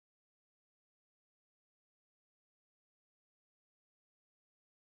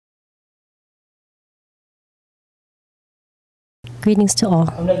Greetings to all.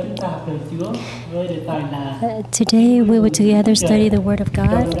 Today we will together study the Word of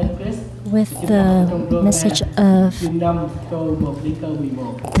God with the message of the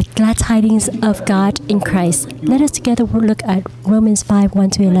glad tidings of God in Christ. Let us together look at Romans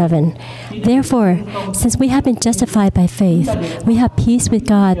 5:1-11. Therefore, since we have been justified by faith, we have peace with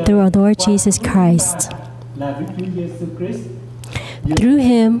God through our Lord Jesus Christ. Through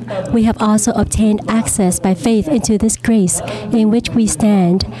him, we have also obtained access by faith into this grace in which we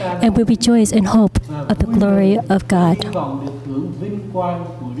stand, and we rejoice in hope of the glory of God.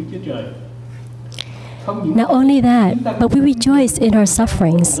 Not only that, but we rejoice in our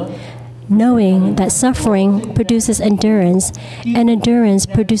sufferings, knowing that suffering produces endurance, and endurance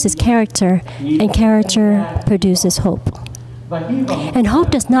produces character, and character produces hope. And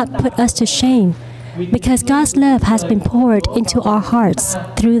hope does not put us to shame, because God's love has been poured into our hearts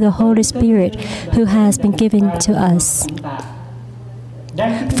through the Holy Spirit who has been given to us.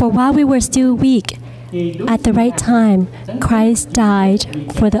 For while we were still weak, at the right time, Christ died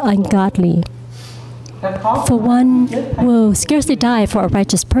for the ungodly. For one will scarcely die for a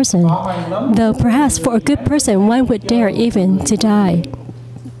righteous person, though perhaps for a good person one would dare even to die.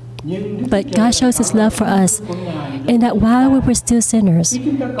 But God shows His love for us in that while we were still sinners,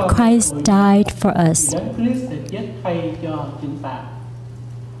 Christ died for us.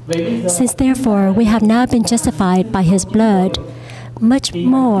 Since therefore we have now been justified by His blood, much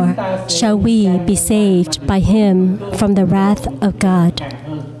more shall we be saved by Him from the wrath of God.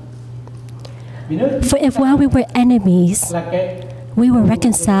 For if while we were enemies, we were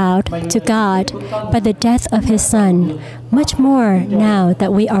reconciled to God by the death of His Son, much more now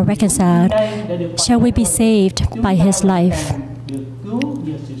that we are reconciled, shall we be saved by His life.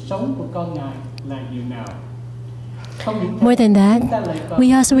 More than that,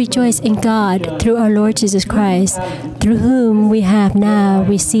 we also rejoice in God through our Lord Jesus Christ, through whom we have now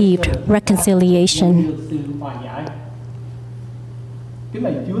received reconciliation.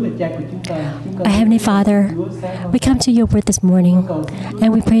 Our Heavenly Father, we come to your word this morning,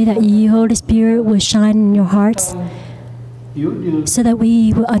 and we pray that you, Holy Spirit, will shine in your hearts so that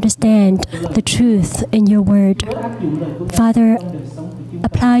we will understand the truth in your word. Father,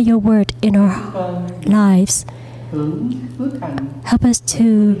 apply your word in our lives. Help us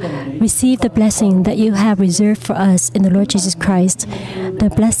to receive the blessing that you have reserved for us in the Lord Jesus Christ, the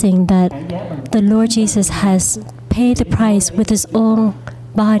blessing that the Lord Jesus has paid the price with His own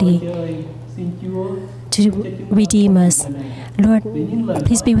body to redeem us. Lord,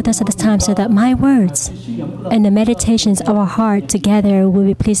 please be with us at this time so that my words and the meditations of our heart together will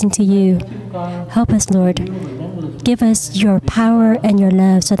be pleasing to you. Help us, Lord. Give us your power and your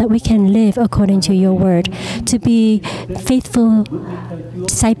love so that we can live according to your word, to be faithful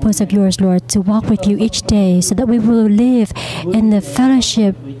disciples of yours, Lord, to walk with you each day so that we will live in the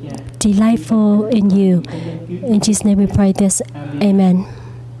fellowship delightful in you. In Jesus' name we pray this. Amen.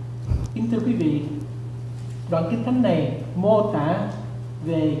 Đoạn kinh thánh này mô tả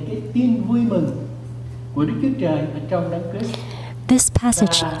về cái tin vui mừng của Đức Chúa Trời ở trong Đấng Christ. This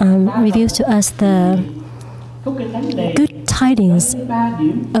passage reveals to us the good tidings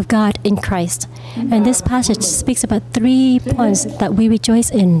of God in Christ. And this passage speaks about 3 points that we rejoice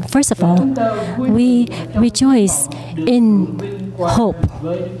in. First of all, we rejoice in hope,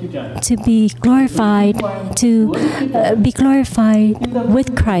 to be glorified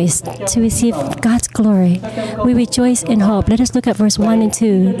with Christ, to receive God's glory. We rejoice in hope. Let us look at verse 1 and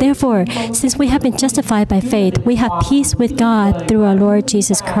 2. Therefore, since we have been justified by faith, we have peace with God through our Lord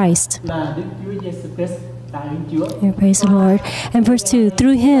Jesus Christ. Praise the Lord. And verse 2,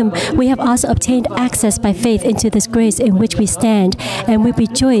 through him we have also obtained access by faith into this grace in which we stand, and we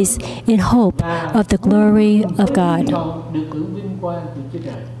rejoice in hope of the glory of God.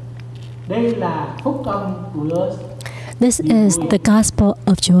 This is the gospel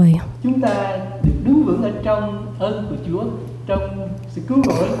of joy.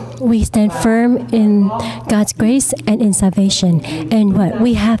 We stand firm in God's grace and in salvation. And what?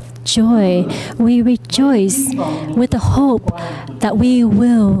 We have joy. We rejoice with the hope that we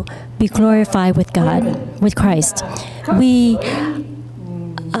will be glorified with God, with Christ. We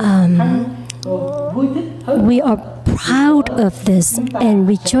are proud of this and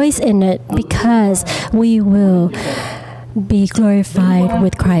rejoice in it because we will be glorified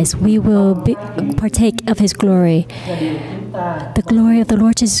with Christ. We will partake of His glory. The glory of the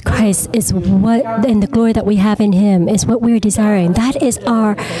Lord Jesus Christ is what, and the glory that we have in Him is what we're desiring. That is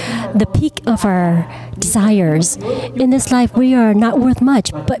the peak of our desires. In this life, we are not worth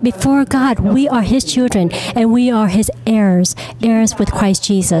much, but before God, we are His children, and we are His heirs with Christ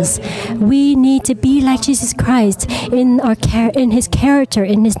Jesus. We need to be like Jesus Christ in His character,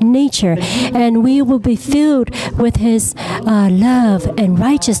 in His nature, and we will be filled with His love and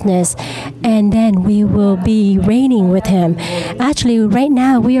righteousness, and then we will be reigning with Him. Actually, right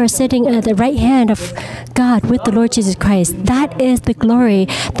now, we are sitting at the right hand of God with the Lord Jesus Christ. That is the glory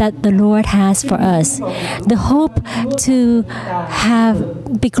that the Lord has for us. The hope to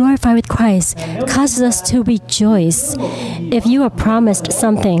be glorified with Christ causes us to rejoice. If you are promised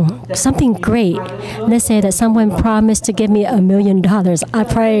something great, let's say that someone promised to give me $1 million, I'd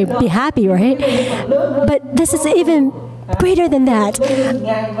probably be happy, right? But this is even greater than that,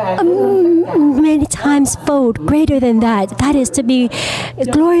 many times fold greater than that. That is to be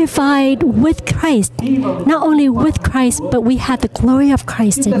glorified with Christ. Not only with Christ, but we have the glory of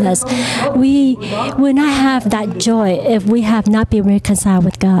Christ in us. We will not have that joy if we have not been reconciled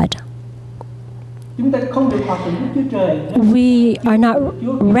with God. We are not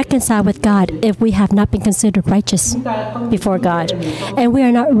reconciled with God if we have not been considered righteous before God. And we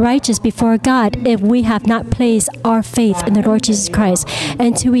are not righteous before God if we have not placed our faith in the Lord Jesus Christ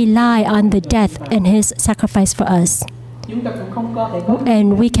and to rely on the death and His sacrifice for us.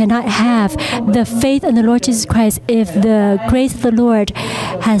 And we cannot have the faith in the Lord Jesus Christ if the grace of the Lord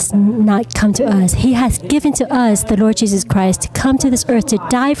has not come to us. He has given to us the Lord Jesus Christ to come to this earth, to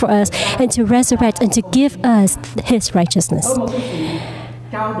die for us, and to resurrect and to give us His righteousness.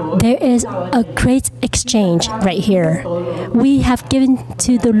 There is a great exchange right here. We have given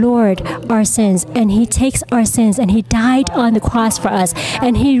to the Lord our sins, and He takes our sins, and He died on the cross for us,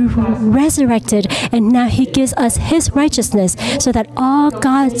 and He resurrected, and now He gives us His righteousness, so that all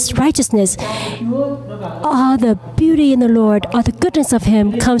God's righteousness, all the beauty in the Lord, all the goodness of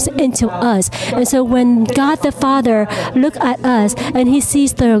Him comes into us. And so when God the Father looks at us, and He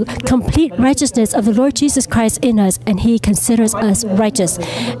sees the complete righteousness of the Lord Jesus Christ in us, and He considers us righteous.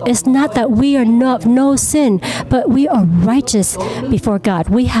 It's not that we are no sin, but we are righteous before God.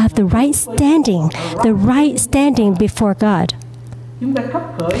 We have the right standing before God.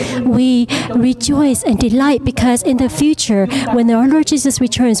 We rejoice and delight because in the future, when our Lord Jesus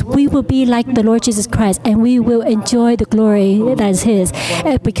returns, we will be like the Lord Jesus Christ, and we will enjoy the glory that is His,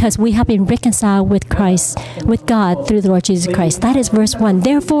 because we have been reconciled with Christ, with God through the Lord Jesus Christ. That is verse 1.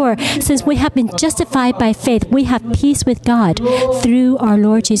 Therefore, since we have been justified by faith, we have peace with God through our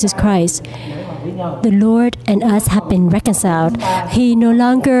Lord Jesus Christ. The Lord and us have been reconciled. He no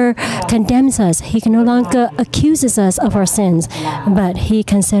longer condemns us. He no longer accuses us of our sins, but He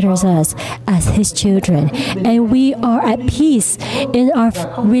considers us as His children. And we are at peace in our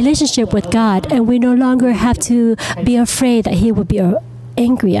relationship with God, and we no longer have to be afraid that He will be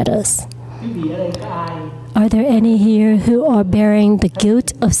angry at us. Are there any here who are bearing the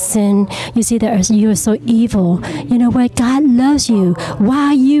guilt of sin? You see that you are so evil. You know what? God loves you.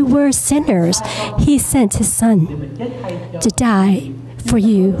 While you were sinners, He sent His Son to die for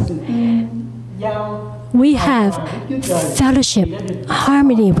you. We have fellowship,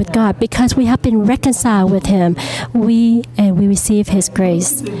 harmony with God because we have been reconciled with Him. We receive His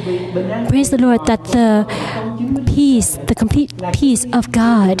grace. Praise the Lord that the peace, the complete peace of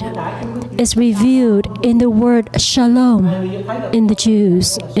God is revealed in the word shalom in the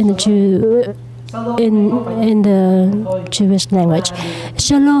Jewish language.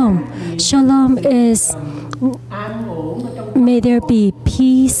 Shalom is may there be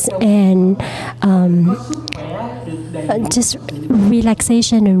peace and just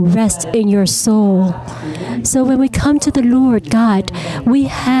relaxation and rest in your soul. So when we come to the Lord God, we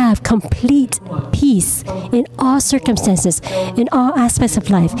have complete peace in all circumstances, in all aspects of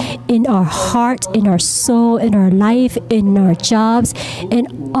life, in our heart, in our soul, in our life, in our jobs,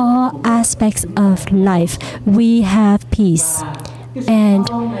 in all aspects of life. We have peace. And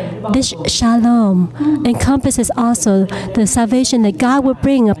this shalom encompasses also the salvation that God will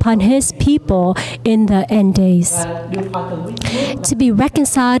bring upon His people in the end days. To be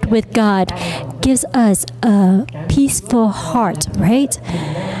reconciled with God gives us a peaceful heart, right?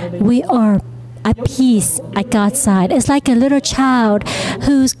 We are at peace at God's side. It's like a little child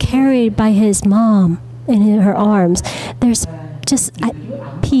who's carried by his mom in her arms. There's just at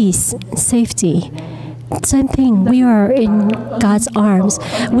peace, safety. Same thing, we are in God's arms.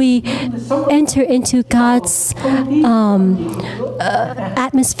 We enter into God's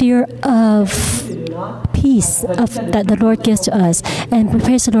atmosphere of peace that the Lord gives to us. And we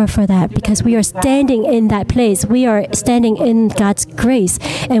praise the Lord for that, because we are standing in that place. We are standing in God's grace,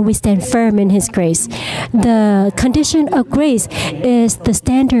 and we stand firm in His grace. The condition of grace is the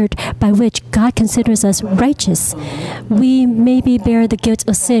standard by which God considers us righteous. We maybe bear the guilt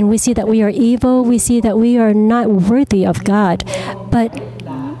of sin. We see that we are evil. We see that we are not worthy of God. But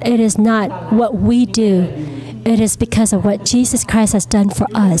it is not what we do. It is because of what Jesus Christ has done for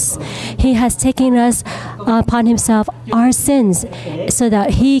us. He has taken us upon Himself our sins, so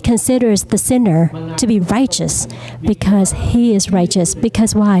that He considers the sinner to be righteous, because He is righteous.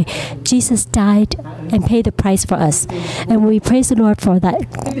 Because why? Jesus died and paid the price for us. And we praise the Lord for that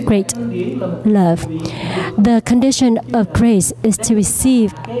great love. The condition of grace is to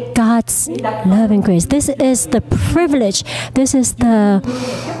receive God's love and grace. This is the privilege. This is the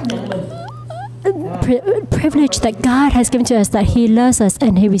privilege that God has given to us, that He loves us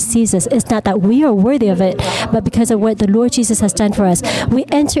and He receives us. It's not that we are worthy of it, but because of what the Lord Jesus has done for us. We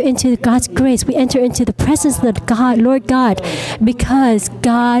enter into God's grace. We enter into the presence of the Lord God, because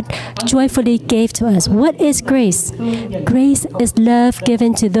God joyfully gave to us. What is grace? Grace is love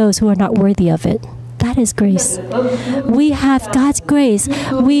given to those who are not worthy of it. That is grace. We have God's grace.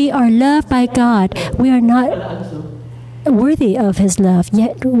 We are loved by God. We are not worthy of His love,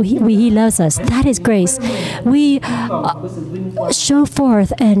 yet He loves us. That is grace. We show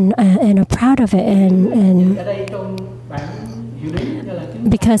forth and are proud of it, and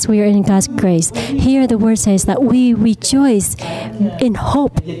because we are in God's grace. Here the word says that we rejoice in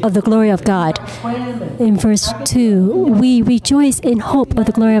hope of the glory of God. In verse 2, we rejoice in hope of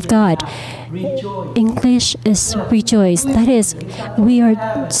the glory of God. English is rejoice. That is, we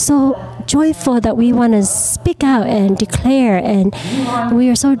are so joyful that we want to speak out and declare, and we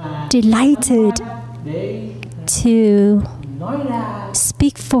are so delighted to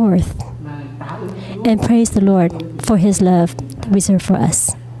speak forth and praise the Lord for His love reserved for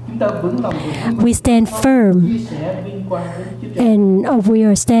us. We stand firm, and we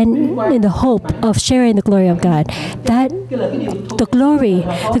are standing in the hope of sharing the glory of God. That the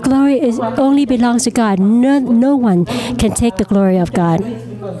glory is only belongs to God. No one can take the glory of God.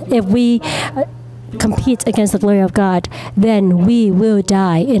 If we compete against the glory of God, then we will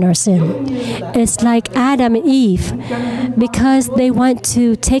die in our sin. It's like Adam and Eve. Because they want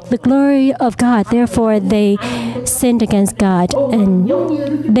to take the glory of God, therefore they sinned against God, and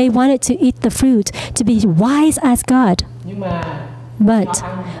they wanted to eat the fruit, to be wise as God. But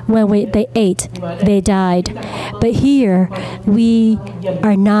when they ate, they died. But here, we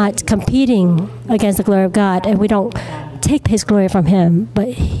are not competing against the glory of God, and we don't take His glory from Him. But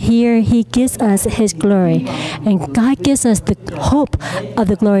here He gives us His glory, and God gives us the hope of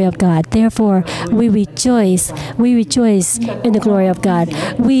the glory of God. Therefore, we rejoice. We rejoice in the glory of God.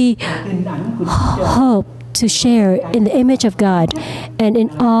 We hope to share in the image of God and in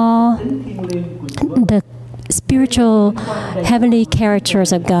all the spiritual heavenly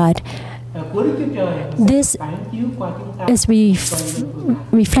characters of God. This is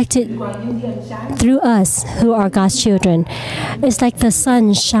reflected through us who are God's children. It's like the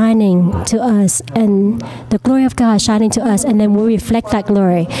sun shining to us and the glory of God shining to us, and then we reflect that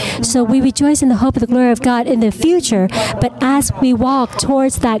glory. So we rejoice in the hope of the glory of God in the future, but as we walk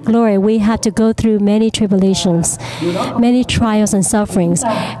towards that glory, we have to go through many tribulations, many trials and sufferings.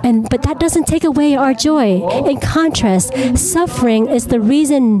 But that doesn't take away our joy. In contrast, suffering is the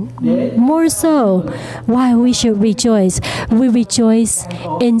reason more so why we should rejoice. We rejoice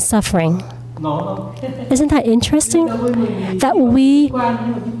in suffering. Isn't that interesting? That we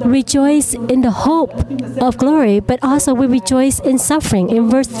rejoice in the hope of glory, but also we rejoice in suffering. In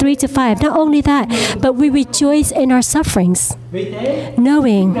verse 3 to 5, not only that, but we rejoice in our sufferings,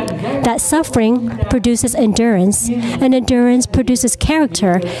 knowing that suffering produces endurance, and endurance produces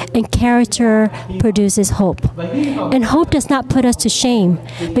character, and character produces hope. And hope does not put us to shame,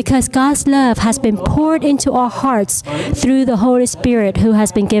 because God's love has been poured into our hearts through the Holy Spirit who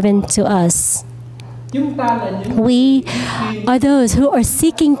has been given to us. We are those who are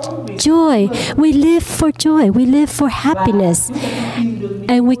seeking joy. We live for joy. We live for happiness.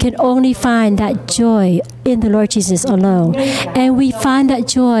 And we can only find that joy in the Lord Jesus alone. And we find that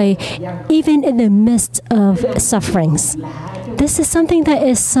joy even in the midst of sufferings. This is something that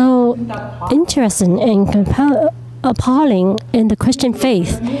is so interesting and appalling in the Christian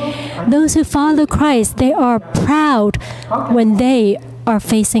faith. Those who follow Christ, they are proud when they are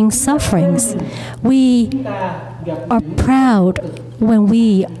facing sufferings. We are proud when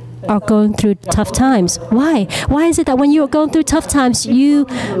we are going through tough times. Why? Why is it that when you are going through tough times, you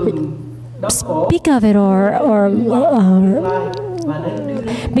speak of it or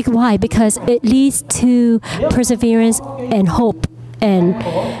Why? Because it leads to perseverance and hope. And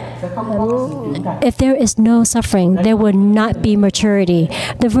if there is no suffering, there will not be maturity.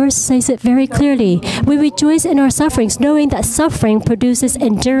 The verse says it very clearly. We rejoice in our sufferings, knowing that suffering produces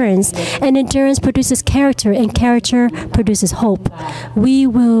endurance, and endurance produces character, and character produces hope. We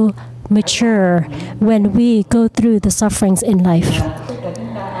will mature when we go through the sufferings in life.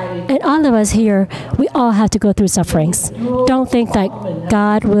 And all of us here, we all have to go through sufferings. Don't think that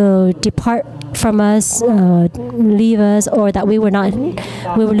God will depart from us, leave us, or that we will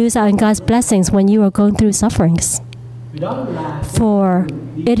lose out on God's blessings when you are going through sufferings. For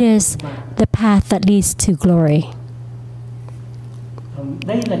it is the path that leads to glory.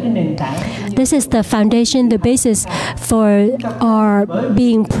 This is the foundation, the basis for our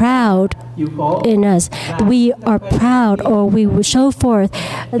being proud in us. We are proud, or we will show forth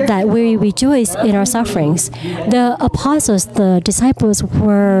that we rejoice in our sufferings. The apostles, the disciples,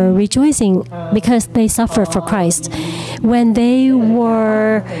 were rejoicing because they suffered for Christ. When they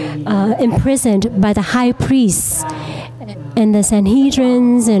were imprisoned by the high priests and the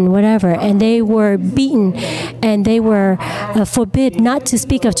Sanhedrins and whatever, and they were beaten, and they were forbid not to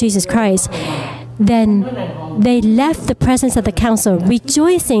speak of Jesus Christ, then they left the presence of the council,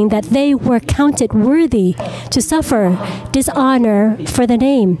 rejoicing that they were counted worthy to suffer dishonor for the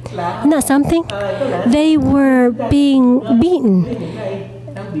name. Isn't that something? They were being beaten.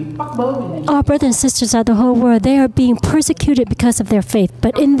 Our brothers and sisters of the whole world, they are being persecuted because of their faith,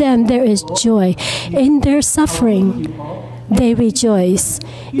 but in them there is joy. In their suffering, they rejoice.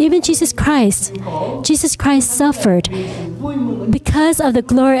 Even Jesus Christ suffered because of the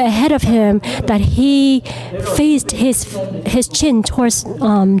glory ahead of him, that he faced his chin towards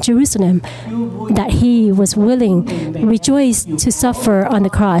Jerusalem, that he was willing, rejoiced to suffer on the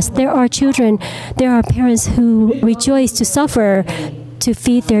cross. There are children, there are parents who rejoice to suffer to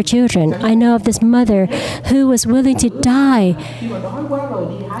feed their children. I know of this mother who was willing to die,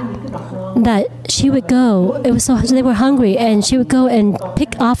 that she would go, they were hungry, and she would go and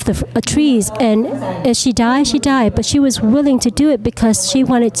pick off the trees, and if she died, but she was willing to do it because she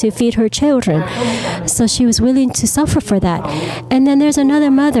wanted to feed her children. So she was willing to suffer for that. And then there's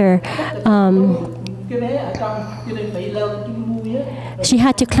another mother, she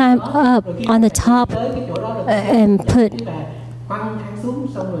had to climb up on the top and put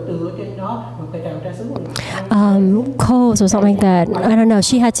coals or something like that. I don't know.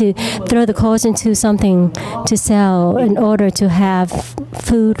 She had to throw the coals into something to sell in order to have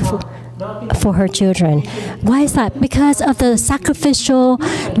food for her children. Why is that? Because of the sacrificial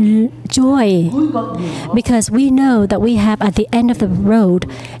joy. Because we know that we have at the end of the road,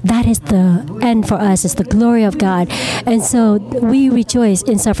 that is the end for us, is the glory of God. And so we rejoice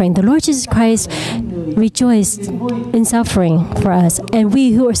in suffering. The Lord Jesus Christ rejoiced in suffering for us. And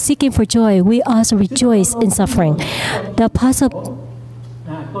we who are seeking for joy, we also rejoice in suffering. The Apostle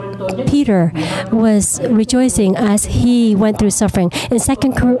Peter was rejoicing as he went through suffering. In 2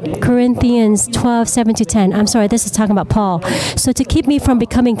 Corinthians 12:7-10, I'm sorry, this is talking about Paul. So to keep me from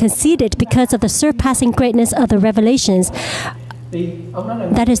becoming conceited because of the surpassing greatness of the revelations,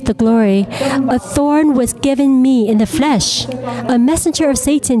 that is the glory, a thorn was given me in the flesh, a messenger of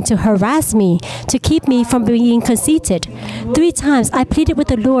Satan to harass me, to keep me from being conceited. 3 times I pleaded with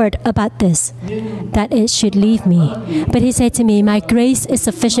the Lord about this, that it should leave me. But he said to me, my grace is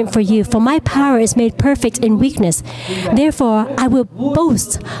sufficient for you, for my power is made perfect in weakness. Therefore, I will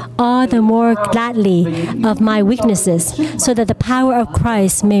boast all the more gladly of my weaknesses, so that the power of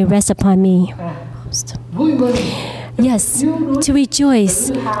Christ may rest upon me. Yes, to rejoice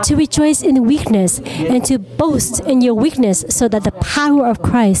in weakness, and to boast in your weakness, so that the power of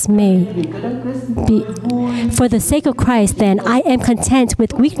Christ may be. For the sake of Christ, then, I am content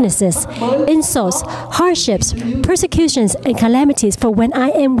with weaknesses, insults, hardships, persecutions, and calamities. For when I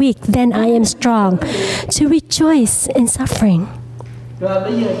am weak, then I am strong. To rejoice in suffering.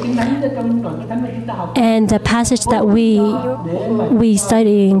 And the passage that we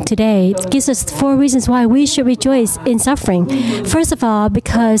studying today gives us 4 reasons why we should rejoice in suffering. First of all,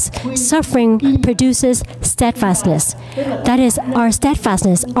 because suffering produces steadfastness. That is our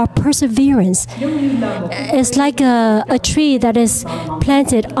steadfastness, our perseverance. It's like a tree that is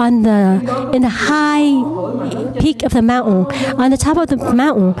planted in the high peak of the mountain. On the top of the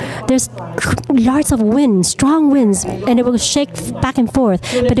mountain, there's lots of wind, strong winds, and it will shake back and forth,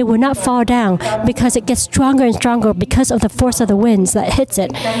 but it will not fall down because it gets stronger and stronger because of the force of the winds that hits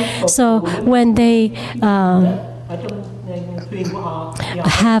it. So when they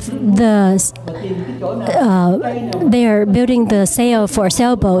have they are building the sail for a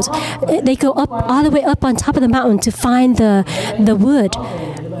sailboat. They go up all the way up on top of the mountain to find the wood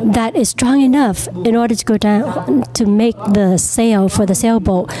that is strong enough in order to go down to make the sail for the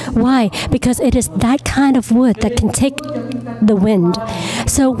sailboat. Why? Because it is that kind of wood that can take the wind.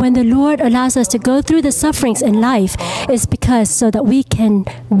 So when the Lord allows us to go through the sufferings in life, it's because so that we can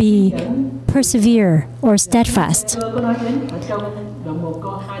be persevere or steadfast.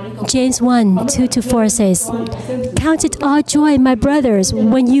 James 1:2-4 says, "Count it all joy, my brothers,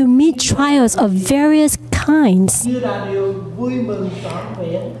 when you meet trials of various kinds."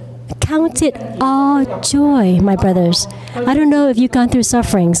 Count it all joy, my brothers. I don't know if you've gone through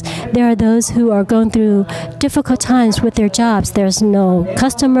sufferings. There are those who are going through difficult times with their jobs. There's no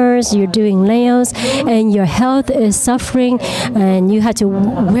customers, you're doing layoffs, and your health is suffering, and you have to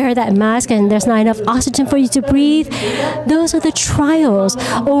wear that mask, and there's not enough oxygen for you to breathe. Those are the trials.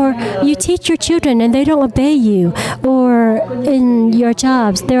 Or you teach your children and they don't obey you. Or in your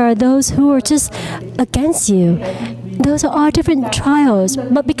jobs, there are those who are just against you. Those are all different trials.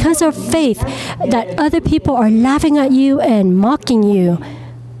 But because of faith, that other people are laughing at you and mocking you.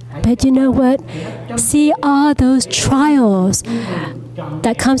 But you know what? See all those trials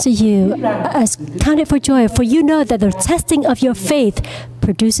that comes to you as count it for joy, for you know that the testing of your faith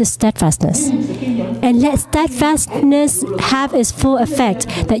produces steadfastness. And let steadfastness have its full effect,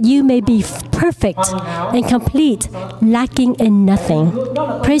 that you may be perfect and complete, lacking in nothing.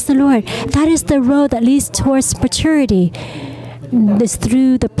 Praise the Lord. That is the road that leads towards maturity. It's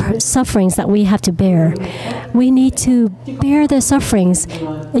through the sufferings that we have to bear. We need to bear the sufferings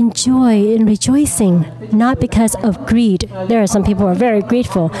in joy and rejoicing, not because of greed. There are some people who are very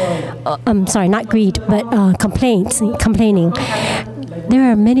greedful. Not greed, but complaining. There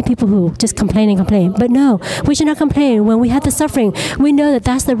are many people who just complain. But no, we should not complain. When we have the suffering, we know that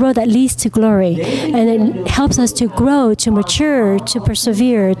that's the road that leads to glory. And it helps us to grow, to mature, to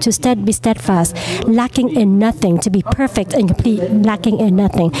persevere, to be steadfast, lacking in nothing, to be perfect and complete, lacking in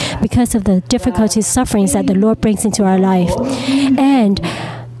nothing, because of the difficulties, sufferings that the Lord brings into our life. And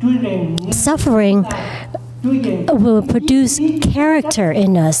suffering will produce character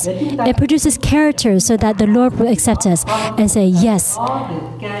in us. It produces character so that the Lord will accept us and say, yes,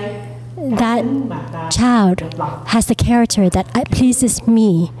 that child has the character that pleases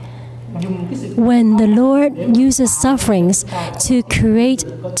me. When the Lord uses sufferings to create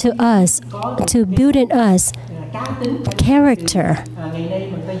to us, to build in us character,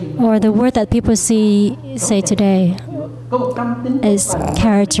 or the word that people say today is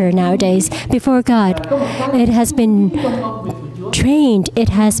character nowadays, before God, it has been trained, it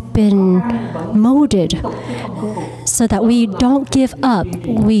has been molded so that we don't give up.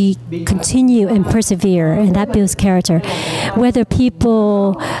 We continue and persevere, and that builds character. Whether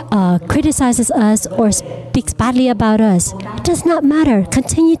people criticizes us or speaks badly about us, it does not matter.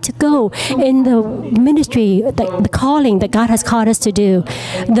 Continue to go in the ministry, the calling that God has called us to do.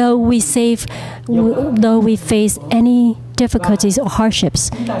 Though we face any difficulties or hardships,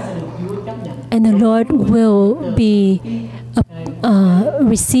 and the Lord will be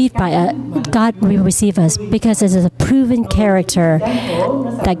received by us. God will receive us because it is a proven character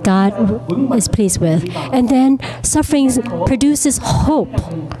that God is pleased with. And then sufferings produces hope.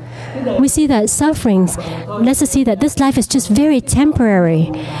 We see that sufferings lets us see that this life is just very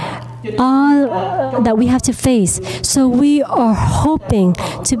temporary. All that we have to face. So we are hoping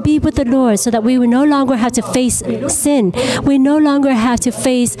to be with the Lord so that we will no longer have to face sin. We no longer have to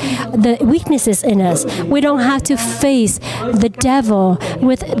face the weaknesses in us. We don't have to face the devil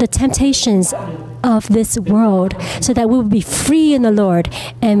with the temptations of this world, so that we will be free in the Lord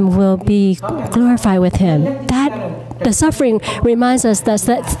and will be glorified with Him. That the suffering reminds us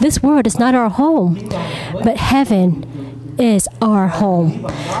that this world is not our home, but heaven is our home.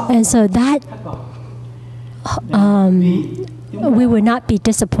 And so that we will not be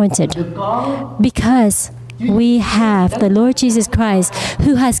disappointed, because we have the Lord Jesus Christ,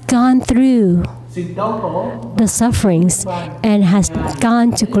 who has gone through the sufferings and has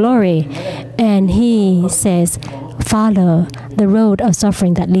gone to glory. And He says, follow the road of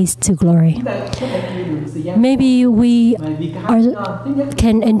suffering that leads to glory. Maybe we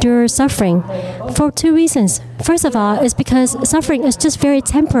can endure suffering for two reasons. First of all, is because suffering is just very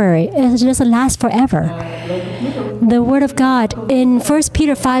temporary. It doesn't last forever. The Word of God in 1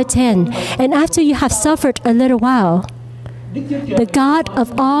 Peter 5:10, and after you have suffered a little while, The God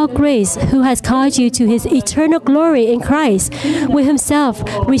of all grace, who has called you to his eternal glory in Christ, will himself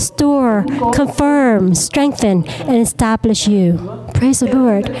restore, confirm, strengthen, and establish you. Praise the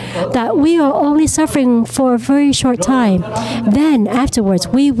Lord, that we are only suffering for a very short time. Then afterwards,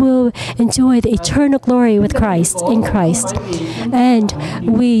 we will enjoy the eternal glory with Christ, in Christ. And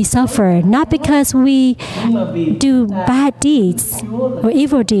we suffer not because we do bad deeds or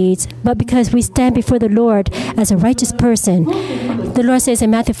evil deeds, but because we stand before the Lord as a righteous person. The Lord says in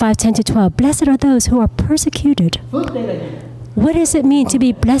Matthew 5:10-12, "Blessed are those who are persecuted." What does it mean to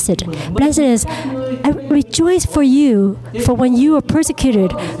be blessed? Blessed is, I rejoice for you, for when you are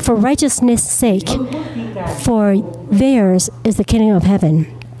persecuted for righteousness' sake, for theirs is the kingdom of heaven.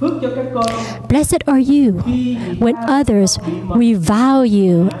 Blessed are you when others revile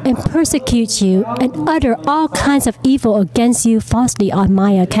you and persecute you and utter all kinds of evil against you falsely on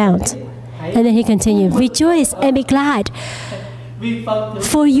my account. And then he continued, "Rejoice and be glad,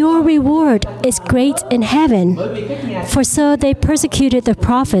 for your reward is great in heaven, for so they persecuted the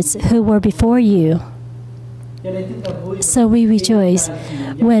prophets who were before you." So we rejoice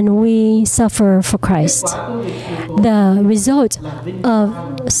when we suffer for Christ. The result of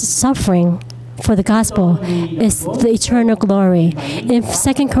suffering for the gospel is the eternal glory. In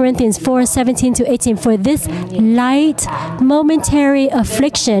 2 Corinthians 4:17-18, "For this light momentary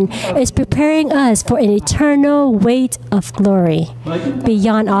affliction is preparing us for an eternal weight of glory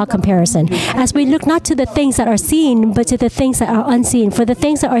beyond all comparison, as we look not to the things that are seen, but to the things that are unseen. For the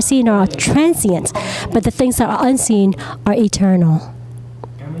things that are seen are transient, but the things that are unseen are eternal."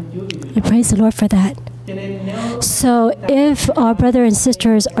 We praise the Lord for that. So if our brothers and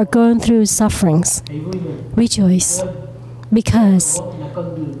sisters are going through sufferings, rejoice, because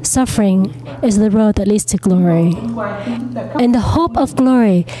suffering is the road that leads to glory. And the hope of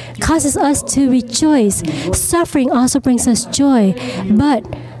glory causes us to rejoice. Suffering also brings us joy, but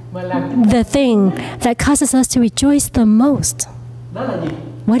the thing that causes us to rejoice the most,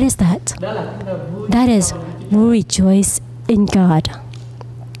 what is that? That is, we rejoice in God.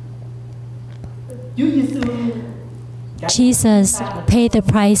 Jesus paid the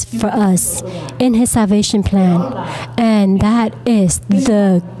price for us in his salvation plan. And that is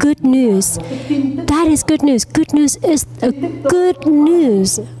the good news. That is good news. Good news is a good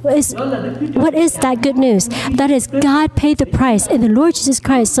news. What is that good news? That is, God paid the price in the Lord Jesus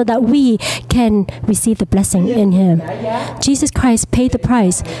Christ so that we can receive the blessing in him. Jesus Christ paid the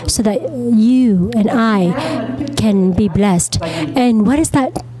price so that you and I can be blessed. And what is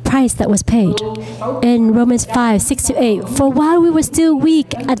that price that was paid? In Romans 5:6-8, "For while we were still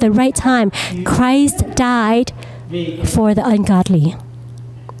weak at the right time, Christ died for the ungodly."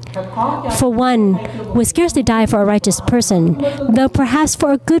 For one would scarcely die for a righteous person, though perhaps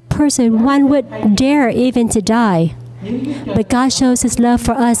for a good person one would dare even to die. But God shows his love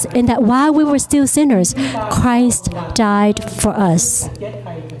for us in that while we were still sinners, Christ died for us.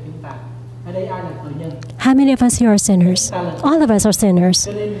 How many of us here are sinners? All of us are sinners.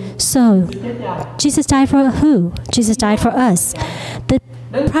 So, Jesus died for who? Jesus died for us. The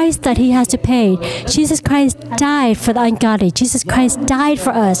price that he has to pay. Jesus Christ died for the ungodly. Jesus Christ died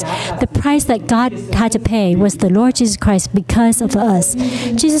for us. The price that God had to pay was the Lord Jesus Christ because of us.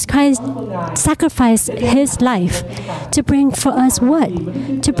 Jesus Christ sacrificed his life to bring for us what?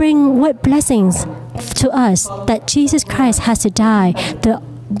 To bring what blessings to us? That Jesus Christ has to die. The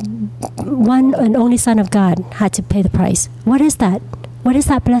one and only Son of God had to pay the price. What is that? What is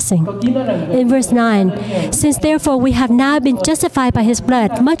that blessing? In verse 9, "Since therefore we have now been justified by his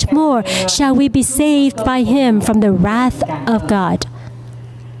blood, much more shall we be saved by him from the wrath of God.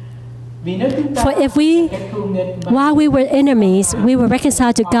 For if we, while we were enemies, we were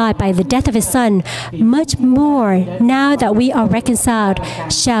reconciled to God by the death of his Son, much more, now that we are reconciled,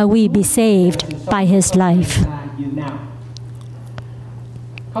 shall we be saved by his life."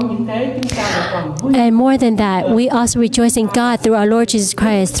 And more than that, we also rejoice in God through our Lord Jesus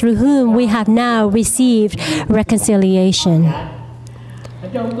Christ, through whom we have now received reconciliation.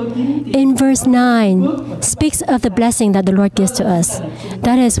 In verse 9, speaks of the blessing that the Lord gives to us.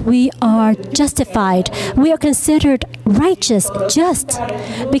 That is, we are justified. We are considered righteous, just,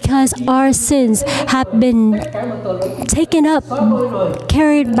 because our sins have been taken up,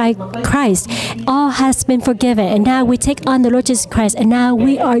 carried by Christ. All has been forgiven, and now we take on the Lord Jesus Christ, and now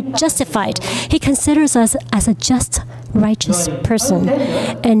we are justified. He considers us as a just, righteous person.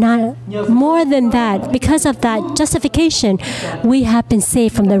 And not more than that, because of that justification, we have been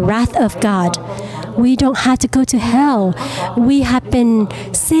saved from the wrath of God. We don't have to go to hell. We have been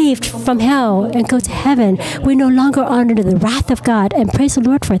saved from hell and go to heaven. We're no longer under the wrath of God, and praise the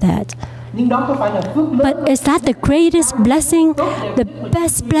Lord for that. Nhưng đó có phải là phước lớn? But is that the greatest blessing, the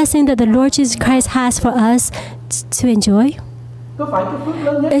best blessing that the Lord Jesus Christ has for us to enjoy? Có phải cái phước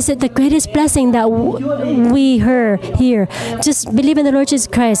lớn nhất? Is it the greatest blessing that we heard here? Just believe in the Lord Jesus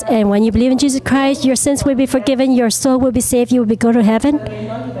Christ, and when you believe in Jesus Christ, your sins will be forgiven, your soul will be saved, you will go to heaven.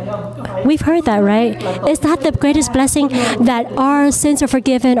 We've heard that, right? Is that the greatest blessing, that our sins are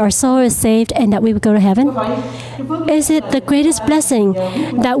forgiven, our soul is saved, and that we will go to heaven? Is it the greatest blessing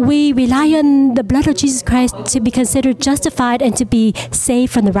that we rely on the blood of Jesus Christ to be considered justified and to be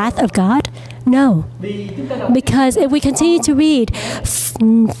saved from the wrath of God? No. Because if we continue to read,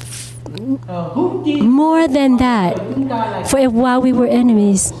 more than that, for if while we were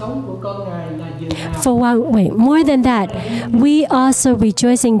enemies, more than that, we also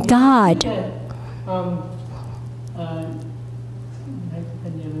rejoice in God.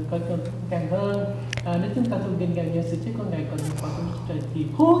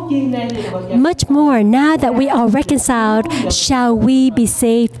 Much more, now that we are reconciled, shall we be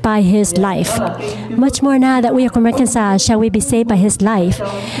saved by His life. Much more, now that we are reconciled, shall we be saved by His life.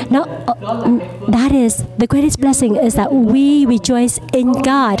 Now, that is the greatest blessing, is that we rejoice in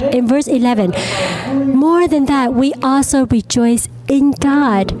God. In verse 11, more than that, we also rejoice in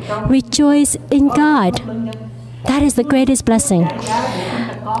God. Rejoice in God. That is the greatest blessing.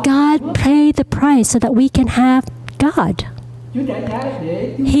 God paid the price so that we can have God.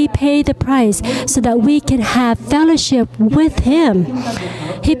 He paid the price so that we can have fellowship with Him.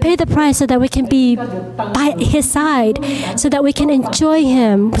 He paid the price so that we can be by His side, so that we can enjoy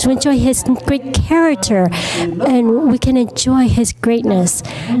Him, to enjoy His great character, and we can enjoy His greatness.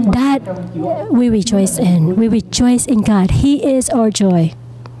 That we rejoice in. We rejoice in God. He is our joy.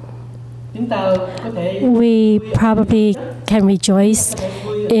 We probably can rejoice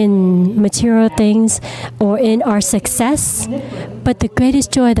in material things or in our success, but the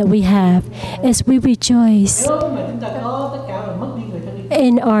greatest joy that we have is we rejoice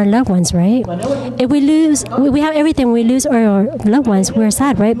in our loved ones, right? If we lose, we have everything, we lose our loved ones, we're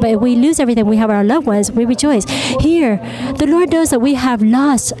sad, right? But if we lose everything, we have our loved ones, we rejoice. Here, the Lord knows that we have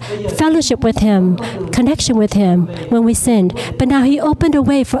lost fellowship with Him, connection with Him when we sinned. But now He opened a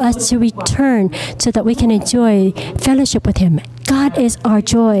way for us to return so that we can enjoy fellowship with Him. God is our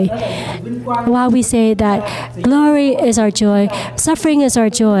joy. While we say that glory is our joy, suffering is our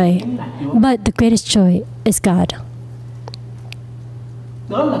joy, but the greatest joy is God.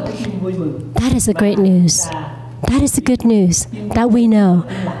 That is the great news. That is the good news that we know.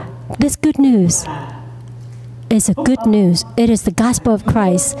 This good news is a good news. It is the gospel of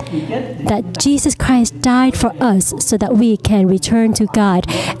Christ, that Jesus Christ died for us so that we can return to God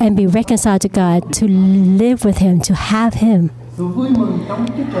and be reconciled to God, to live with Him, to have Him.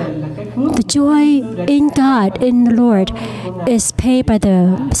 The joy in God, in the Lord, is paid by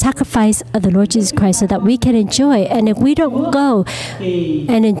the sacrifice of the Lord Jesus Christ so that we can enjoy. And if we don't go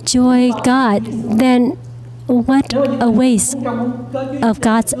and enjoy God, then what a waste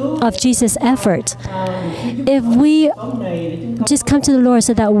of Jesus' effort. If we just come to the Lord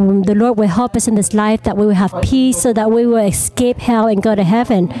so that the Lord will help us in this life, that we will have peace, so that we will escape hell and go to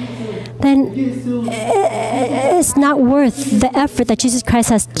heaven, then it's not worth the effort that Jesus Christ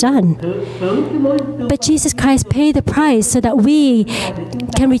has done. But Jesus Christ paid the price so that we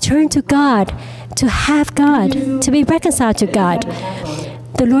can return to God, to have God, to be reconciled to God.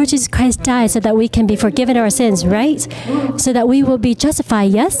 The Lord Jesus Christ died so that we can be forgiven our sins, right? So that we will be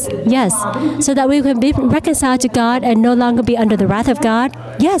justified, yes? Yes. So that we can be reconciled to God and no longer be under the wrath of God?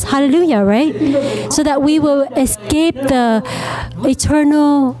 Yes, hallelujah, right? So that we will escape the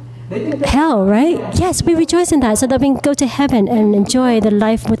eternal hell, right? Yes, we rejoice in that so that we can go to heaven and enjoy the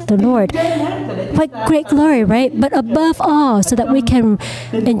life with the Lord. What great glory, right? But above all, so that we can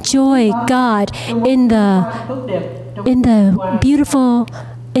enjoy God in the beautiful,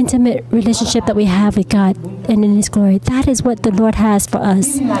 intimate relationship that we have with God and in His glory. That is what the Lord has for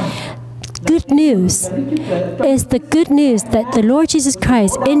us. Good news is the good news that the Lord Jesus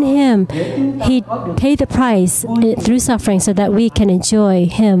Christ, in Him, He paid the price through suffering so that we can enjoy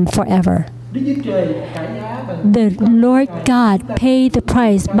Him forever. The Lord God paid the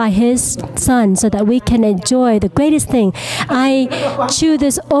price by His Son so that we can enjoy the greatest thing. I chew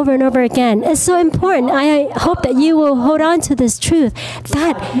this over and over again. It's so important. I hope that you will hold on to this truth.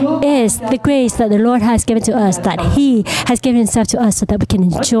 That is the grace that the Lord has given to us, that He has given Himself to us so that we can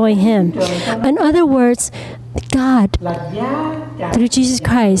enjoy Him. In other words, God, through Jesus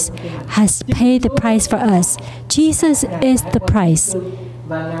Christ, has paid the price for us. Jesus is the price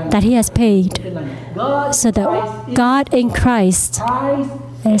that He has paid, so that God in Christ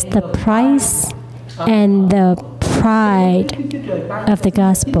is the price and the pride of the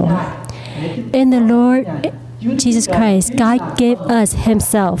gospel. In the Lord Jesus Christ, God gave us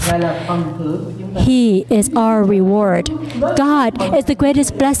Himself. He is our reward. God is the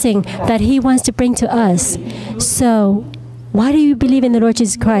greatest blessing that He wants to bring to us. So, why do you believe in the Lord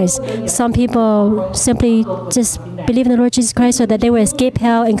Jesus Christ? Some people simply just believe in the Lord Jesus Christ so that they will escape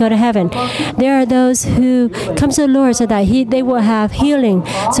hell and go to heaven. There are those who come to the Lord so that they will have healing,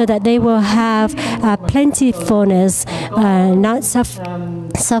 so that they will have plentifulness, not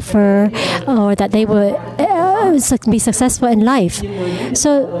suffer, or that they will be successful in life.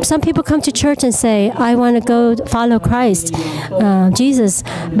 So some people come to church and say, I want to go follow Christ, Jesus,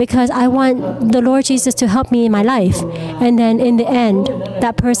 because I want the Lord Jesus to help me in my life. And then in the end,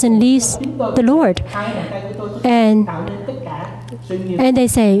 that person leaves the Lord. And they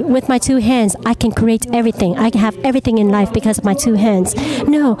say, with my two hands, I can create everything. I can have everything in life because of my two hands.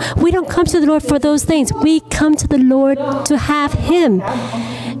 No, we don't come to the Lord for those things. We come to the Lord to have Him.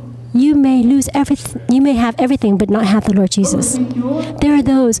 You may lose everything. You may have everything, but not have the Lord Jesus. There are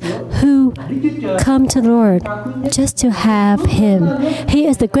those who come to the Lord just to have Him. He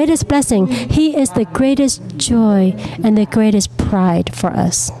is the greatest blessing. He is the greatest joy and the greatest pride for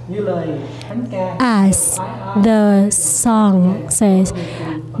us. As the song says,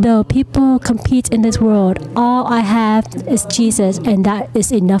 though people compete in this world, all I have is Jesus, and that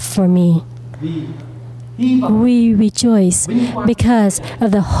is enough for me. We rejoice because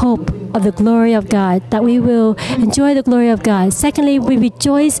of the hope of the glory of God, that we will enjoy the glory of God. Secondly, we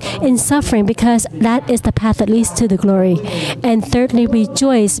rejoice in suffering because that is the path that leads to the glory. And thirdly,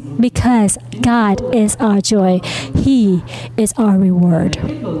 rejoice because God is our joy. He is our reward.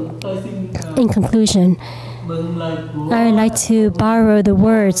 In conclusion, I would like to borrow the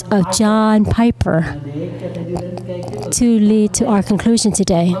words of John Piper to lead to our conclusion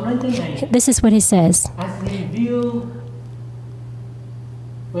today. This is what he says. As revealed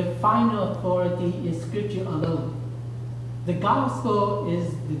with final authority in Scripture alone, the gospel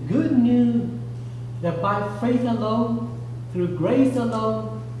is the good news that by faith alone, through grace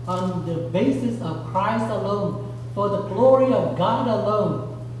alone, on the basis of Christ alone, for the glory of God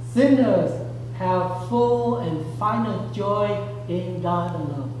alone, sinners have full and final joy in God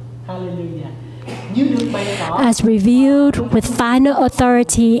alone. Hallelujah. As revealed with final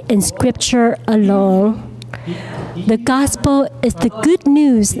authority in Scripture alone, the gospel is the good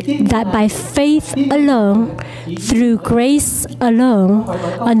news that by faith alone, through grace alone,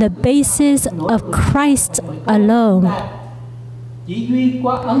 on the basis of Christ alone,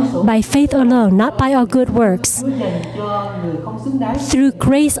 by faith alone, not by our good works, through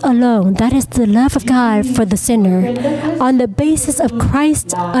grace alone, that is the love of God for the sinner, on the basis of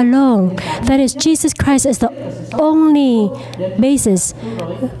Christ alone, that is Jesus Christ is the only basis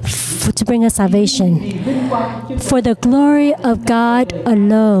to bring us salvation, for the glory of God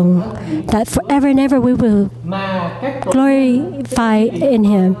alone, that forever and ever we will glorify in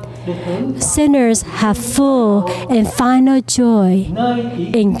Him. Sinners have full and final joy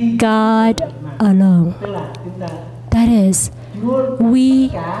in God alone. That is,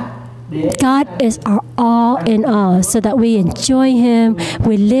 God is our all in all, so that we enjoy Him,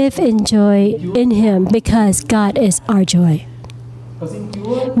 we live in joy in Him, because God is our joy.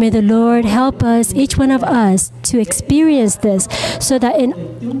 May the Lord help us, each one of us, to experience this, so that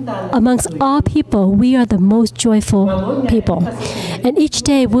amongst all people, we are the most joyful people. And each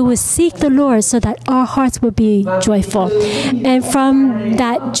day we will seek the Lord so that our hearts will be joyful. And from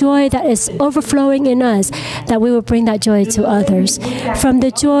that joy that is overflowing in us, that we will bring that joy to others. From the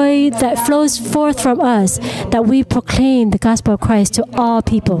joy that flows forth from us, that we proclaim the gospel of Christ to all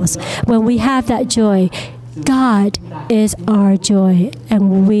peoples. When we have that joy, God is our joy,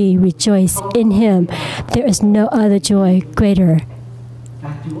 and we rejoice in Him. There is no other joy greater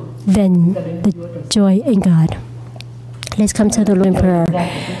than the joy in God. Let's come to the Lord in prayer.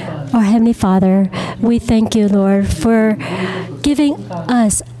 Our Heavenly Father, we thank You, Lord, for giving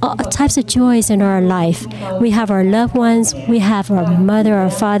us all types of joys in our life. We have our loved ones, we have our mother,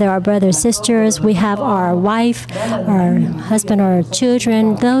 our father, our brothers, sisters, we have our wife, our husband, our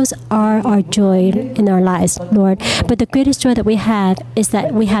children. Those are our joy in our lives, Lord. But the greatest joy that we have is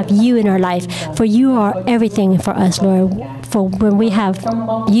that we have You in our life, for You are everything for us, Lord. For when we have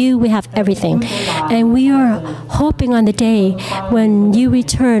You, we have everything. And we are hoping on the day when You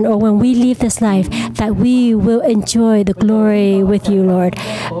return, or when we leave this life, that we will enjoy the glory with You, Lord.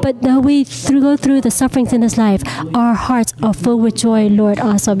 But though we go through the sufferings in this life, our hearts are full with joy, Lord,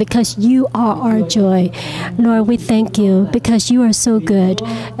 also, because You are our joy. Lord, we thank You because You are so good,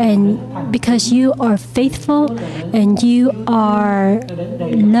 and because You are faithful, and You are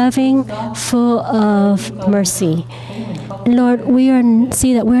loving, full of mercy. Lord,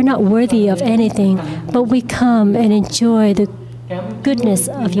 see that we're not worthy of anything, but we come and enjoy the goodness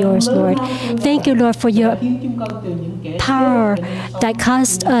of yours, Lord. Thank you, Lord, for your power that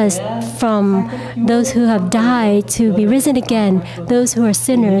caused us from those who have died to be risen again, those who are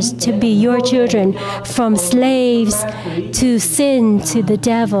sinners to be your children, from slaves to sin, to the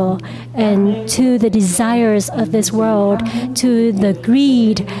devil, and to the desires of this world, to the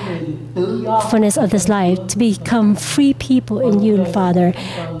greedfulness of this life, to become free people in you, Father.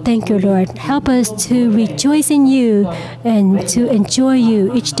 Thank you, Lord. Help us to rejoice in you and to enjoy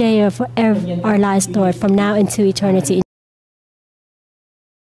you each day of our lives, Lord, from now into eternity.